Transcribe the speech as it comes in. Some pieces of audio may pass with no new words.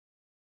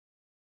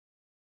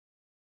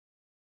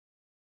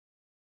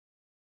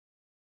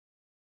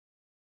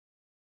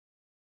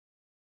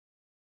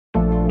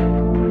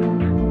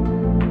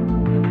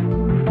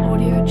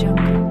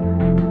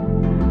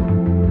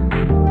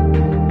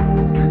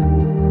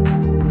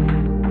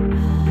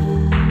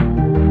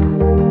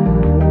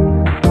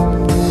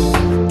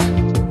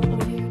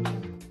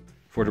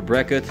For the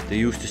bracket, they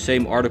use the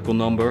same article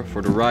number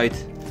for the right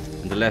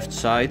and the left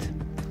side.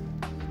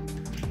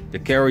 The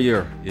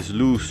carrier is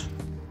loose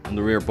on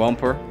the rear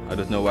bumper. I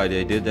don't know why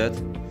they did that.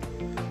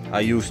 I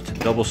used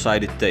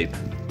double-sided tape.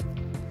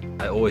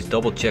 I always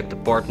double check the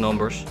part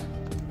numbers.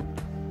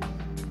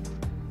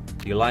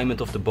 The alignment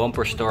of the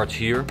bumper starts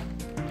here.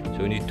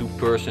 So you need two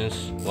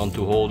persons, one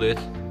to hold it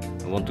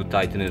and one to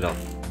tighten it up.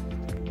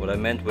 What I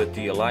meant with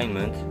the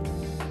alignment,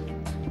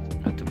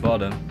 at the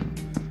bottom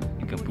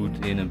you can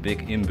put in a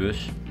big imbus.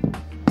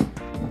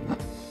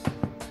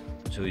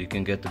 So you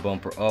can get the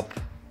bumper up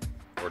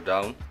or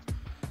down.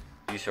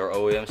 These are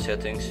OEM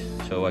settings,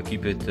 so I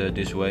keep it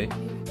this way.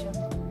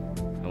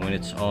 And when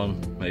it's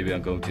on, maybe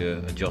I'm going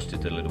to adjust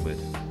it a little bit.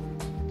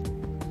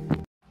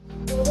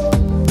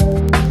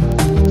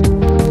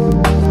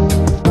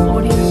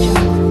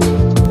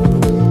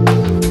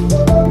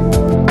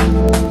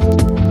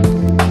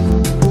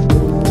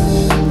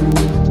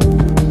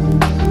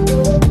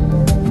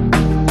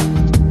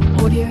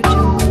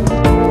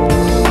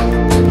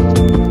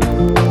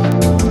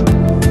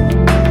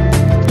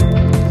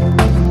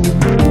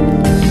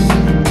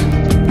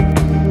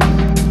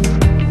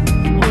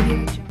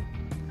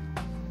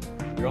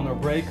 We're on our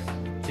break,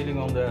 sitting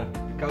on the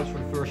couch for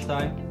the first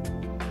time,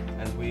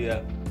 and we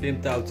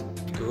pimped out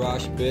the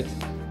garage a bit,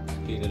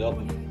 clean it up,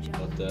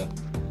 but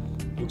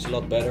looks a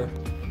lot better.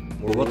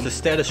 What's the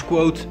status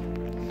quote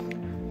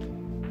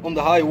on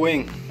the high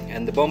wing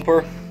and the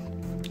bumper?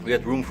 We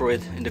had room for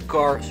it in the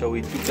car, so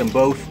we took them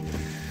both.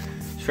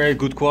 It's very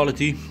good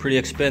quality, pretty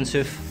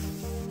expensive,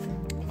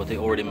 but they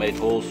already made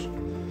holes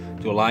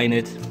to align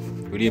it.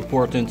 Really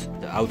important,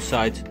 the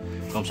outside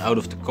comes out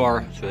of the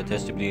car, so it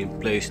has to be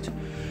placed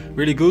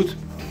really good.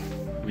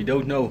 We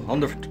don't know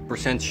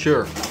 100%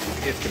 sure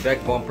if the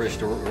back bumper is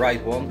the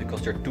right one,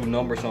 because there are two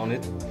numbers on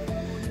it.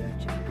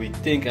 We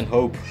think and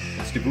hope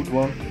it's the good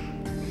one.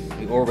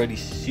 We already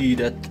see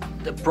that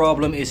the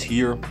problem is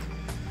here.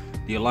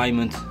 The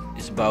alignment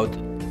is about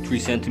 3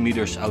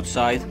 centimeters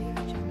outside,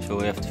 so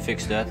we have to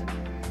fix that.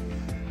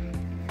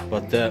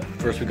 But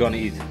first we're gonna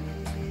eat.